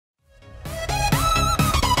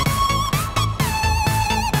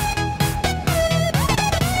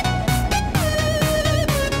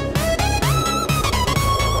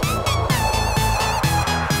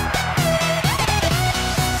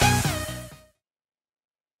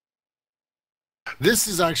This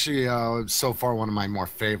is actually so far one of my more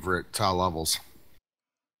favorite levels.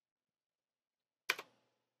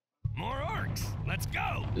 More orcs. Let's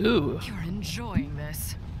go. Ooh. You're enjoying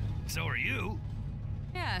this. So are you.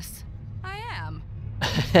 Yes, I am.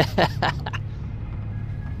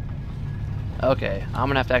 Okay, I'm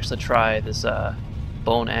gonna have to actually try this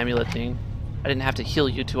bone amulet thing. I didn't have to heal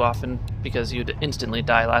you too often because you'd instantly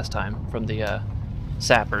die last time from the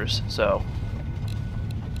sappers, so...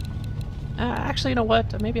 actually, you know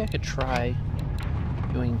what? Maybe I could try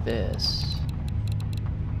doing this.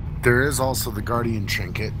 There is also the Guardian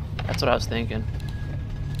Trinket. That's what I was thinking.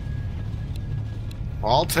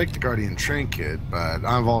 Well, I'll take the Guardian Trinket, but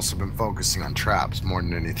I've also been focusing on traps more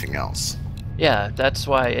than anything else. Yeah, that's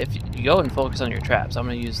why if you go and focus on your traps, I'm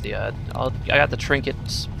gonna use the I got the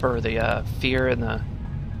trinkets for the fear and the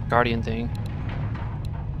guardian thing.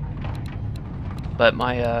 But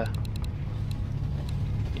my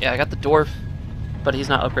yeah, I got the dwarf, but he's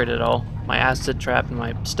not upgraded at all. My acid trap and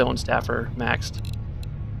my stone staff are maxed.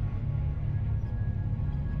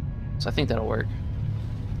 So I think that'll work.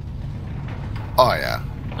 Oh yeah.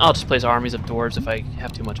 I'll just place armies of dwarves if I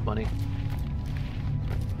have too much money.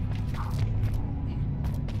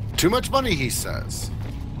 Too much money, he says.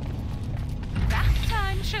 Bath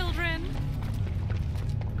time, children.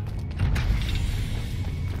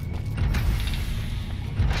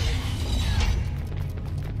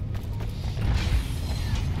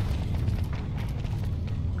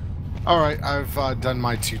 Alright, I've done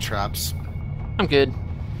my 2 traps. I'm good.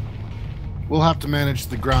 We'll have to manage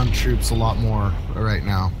the ground troops a lot more right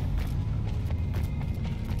now.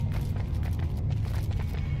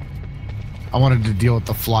 I wanted to deal with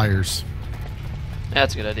the flyers.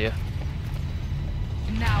 That's a good idea.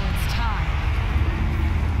 Now it's time.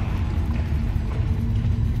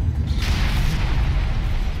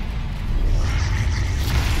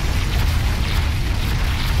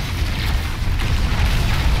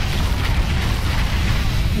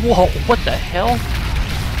 Whoa, what the hell?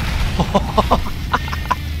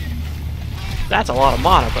 That's a lot of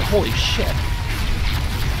mana, but holy shit.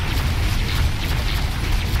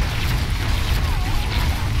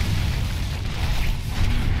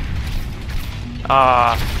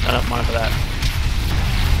 Not enough mana for that.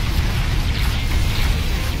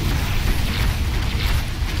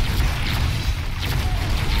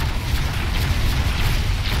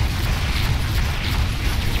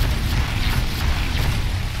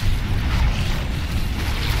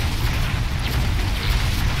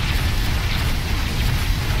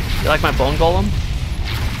 You like my bone golem?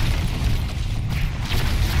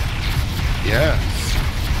 Yes.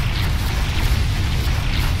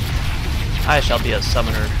 I shall be a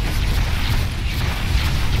summoner.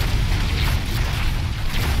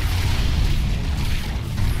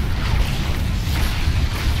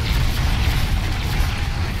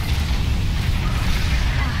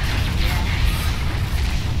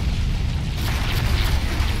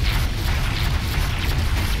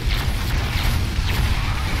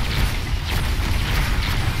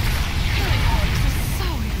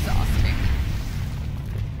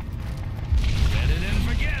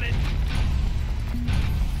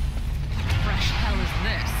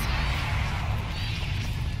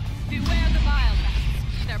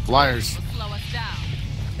 Flyers.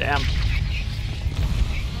 Damn.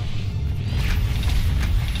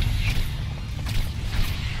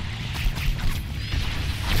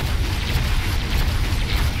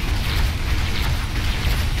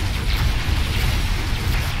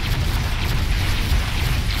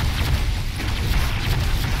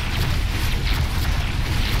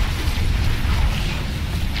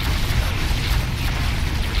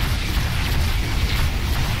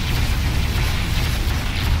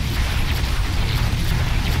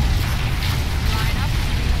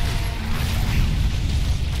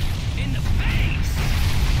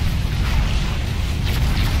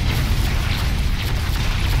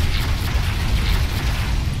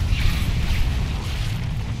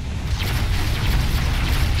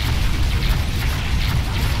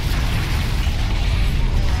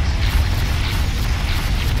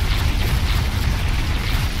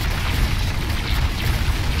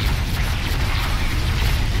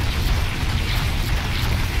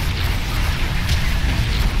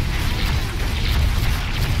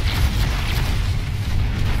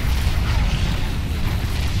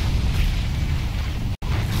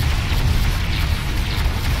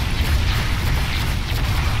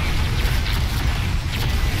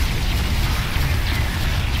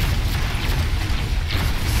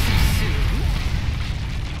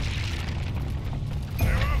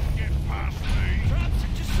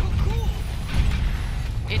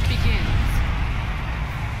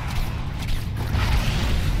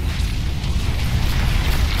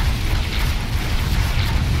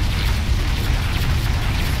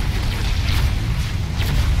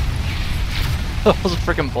 Those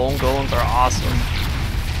freaking bone golems are awesome.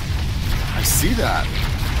 I see that.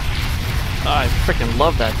 I freaking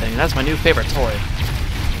love that thing. That's my new favorite toy.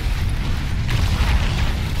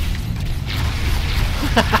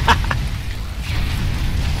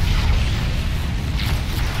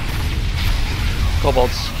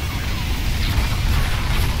 Kobolds.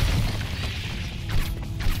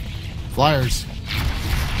 Flyers.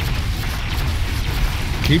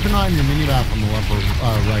 Keep an eye on your mini-map on the upper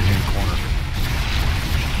right-hand corner.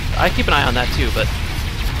 I keep an eye on that too, but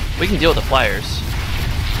we can deal with the flyers.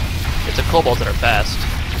 It's the kobolds that are fast.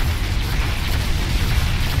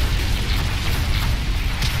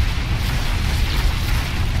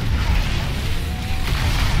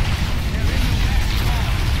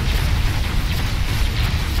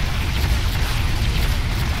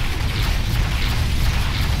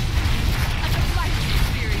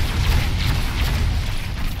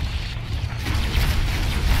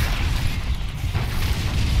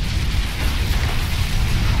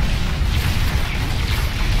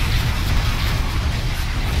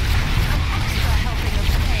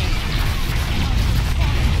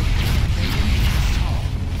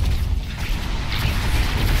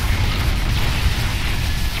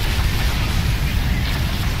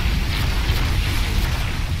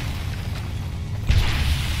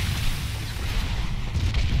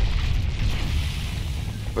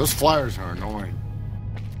 Those flyers are annoying.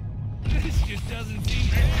 This just doesn't seem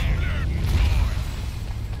fair.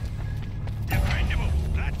 Dependable.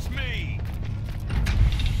 That's me.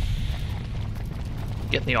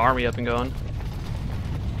 Getting the army up and going.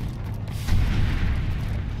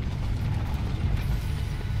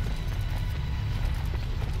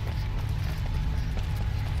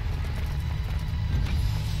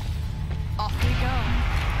 Off we go.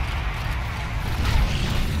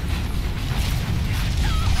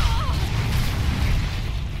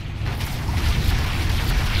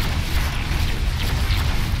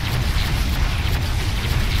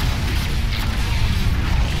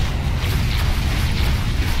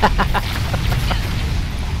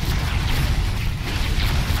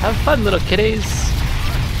 Have fun, little kiddies.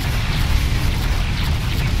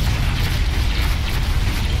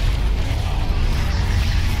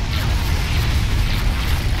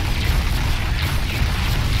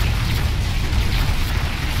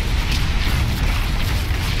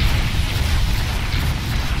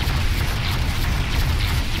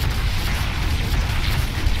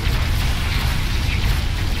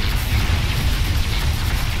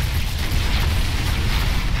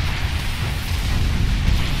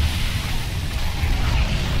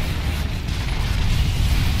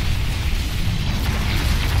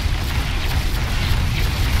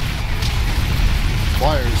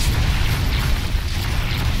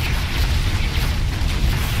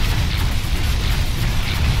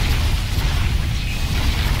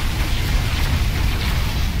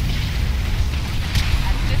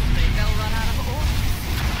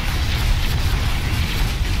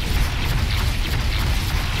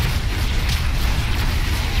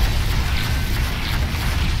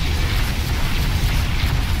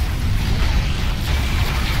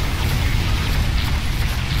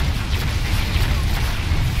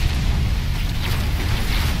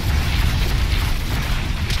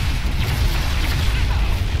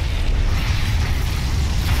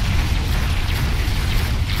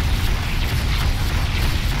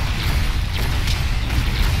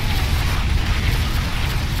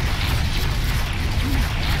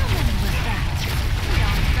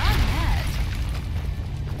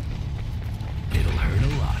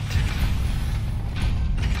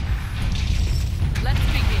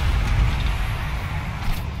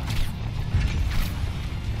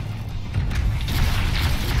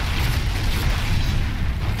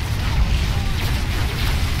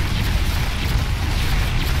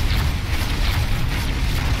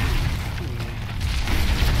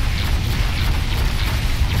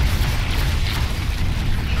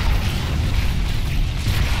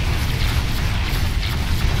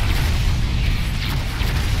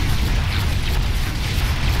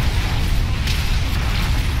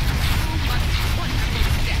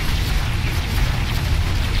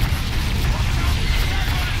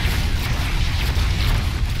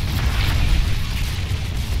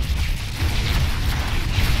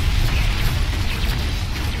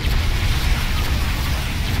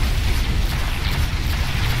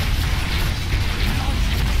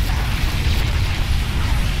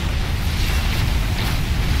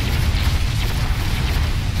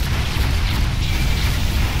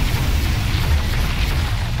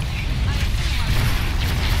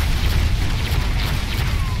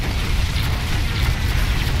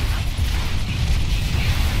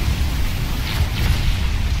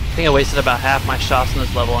 think I wasted about half my shots in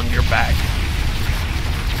this level on your back.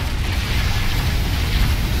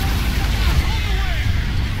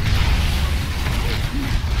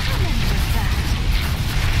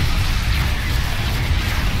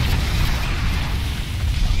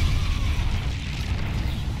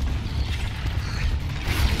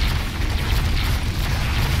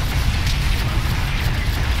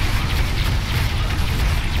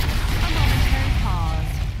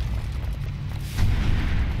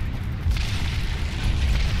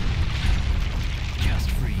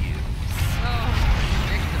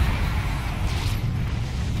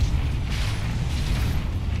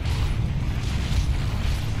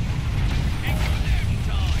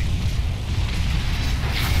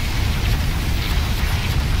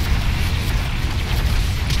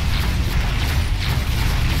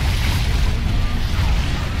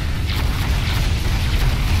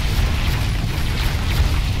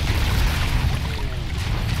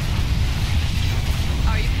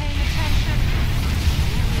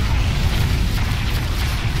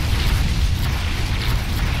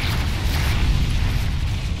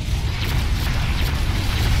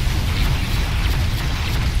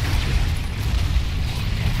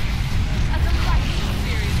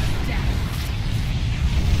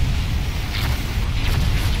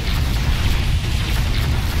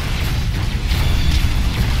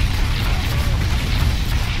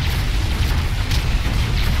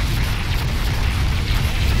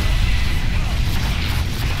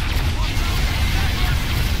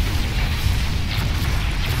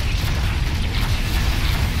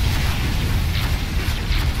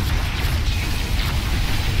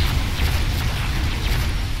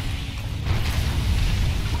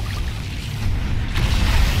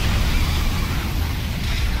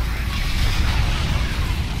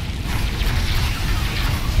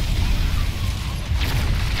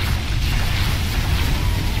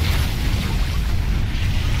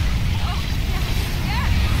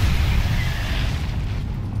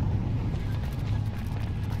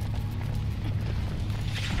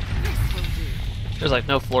 There's like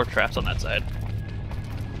no floor traps on that side.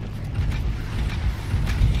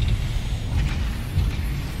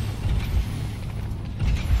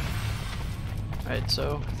 Alright,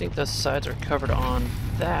 so I think the sides are covered on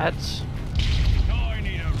that. I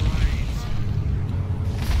need a raise.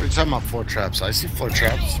 What are you talking about, floor traps? I see floor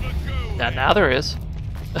traps. Now there is.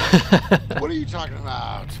 What are you talking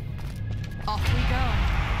about? Off we go.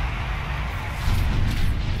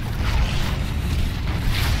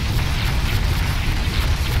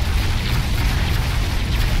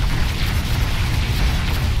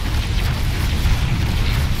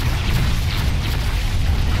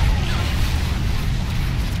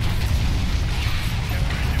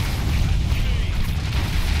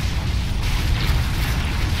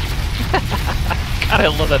 God, I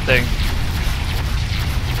love that thing.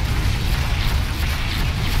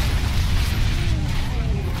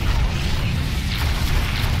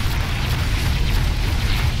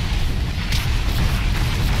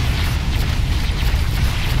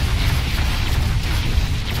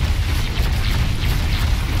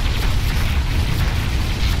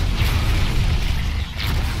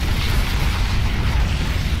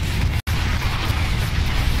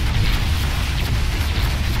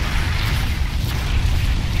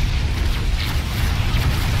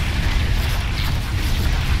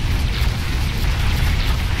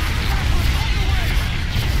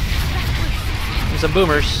 Some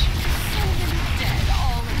boomers.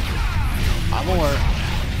 I'm aware.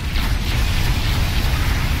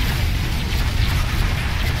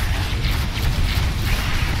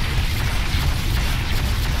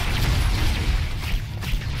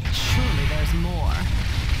 Surely there's more.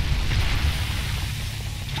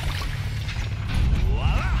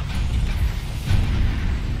 Voila!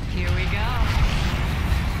 Here we go.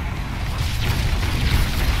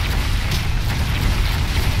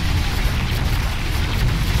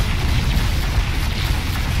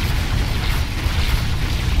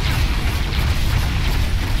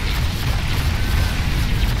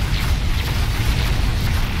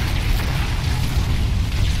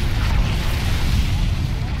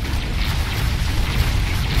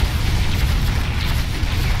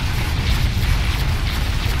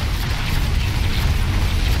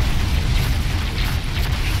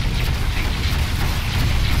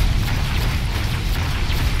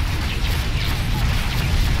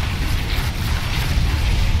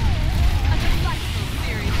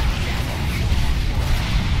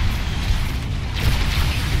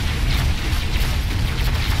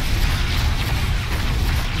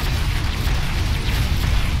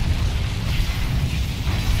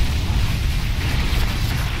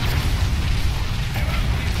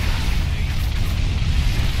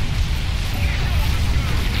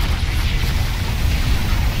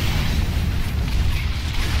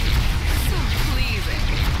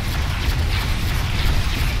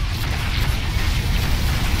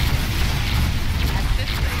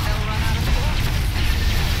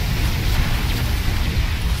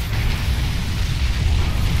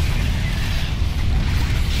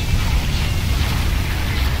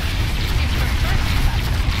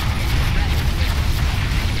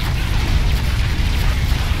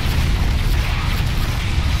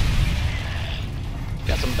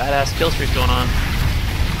 badass kill streak going on.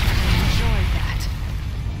 Enjoy that.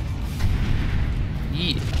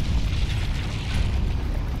 Yeah.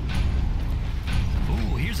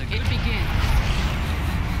 Ooh, here's a good It begins.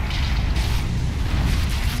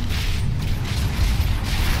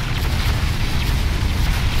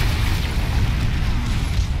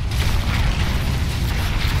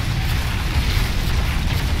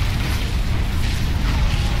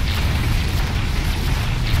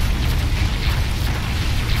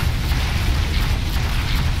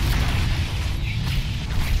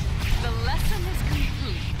 The lesson is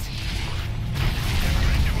complete.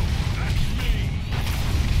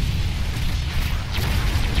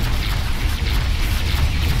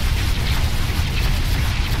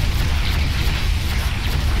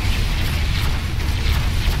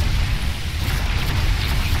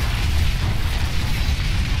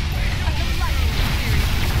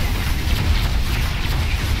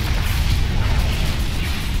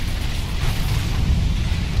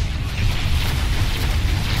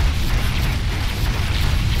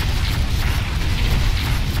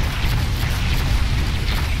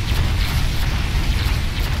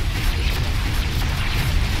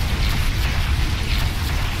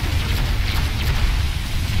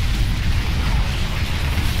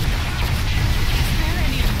 Is there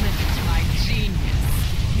any limit to my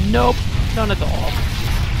genius? Nope, none at all.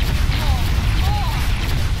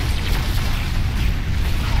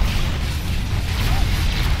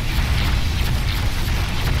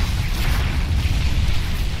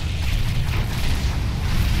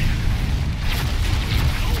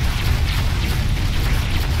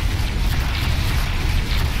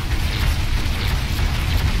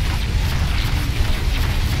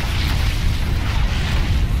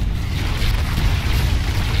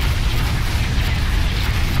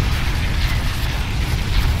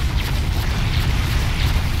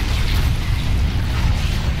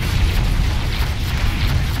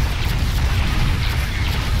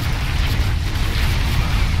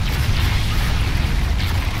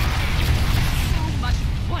 So much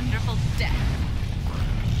wonderful death.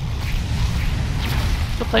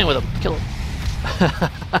 Quit playing with him. Kill him.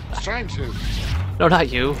 I was trying to. No,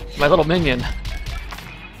 not you. My little minion.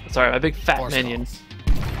 Sorry, my big fat Force minion. stalls.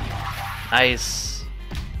 Nice.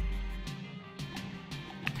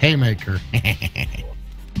 Haymaker.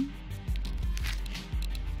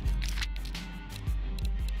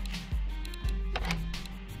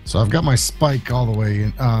 So I've got my spike all the way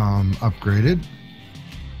in, upgraded.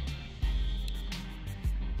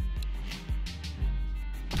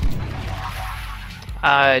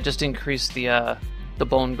 I just increased the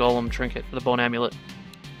bone golem trinket, the bone amulet.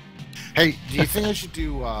 Hey, do you think I should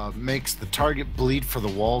do makes the target bleed for the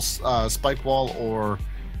walls, spike wall, or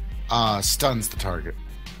stuns the target?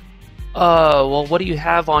 Well, what do you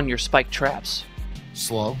have on your spike traps?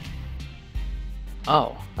 Slow.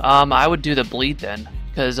 Oh, I would do the bleed then,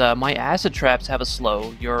 because my acid traps have a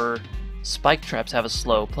slow, your spike traps have a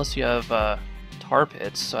slow, plus you have tar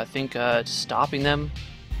pits, so I think stopping them,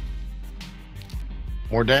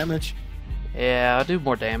 More damage? yeah, I'll do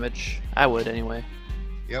more damage. I would anyway.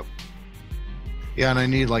 Yep. Yeah, and I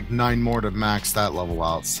need like 9 more to max that level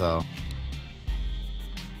out, so.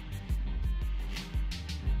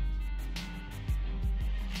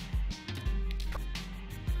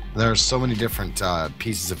 There are so many different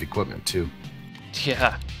pieces of equipment, too.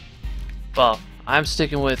 Yeah. Well, I'm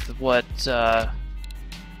sticking with what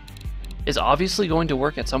is obviously going to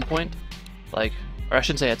work at some point. Like, or I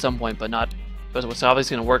shouldn't say at some point, but not, but what's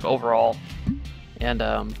obviously going to work overall. And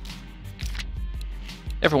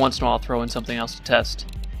every once in a while I'll throw in something else to test.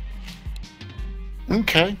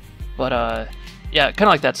 Okay. But yeah, kind of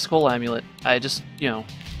like that Skull Amulet. I just, you know,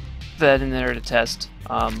 threw that in there to test.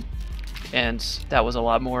 And that was a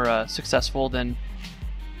lot more successful than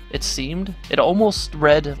it seemed. It almost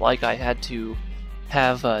read like I had to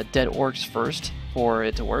have dead orcs first for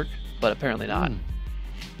it to work, but apparently not.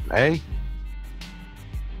 Hey.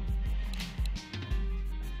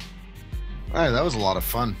 Alright, that was a lot of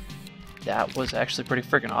fun. That was actually pretty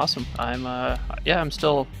freaking awesome. Yeah, I'm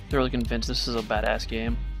still thoroughly convinced this is a badass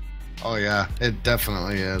game. Oh yeah, it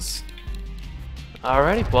definitely is.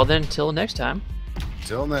 Alrighty, well then, till next time.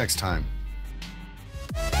 Till next time.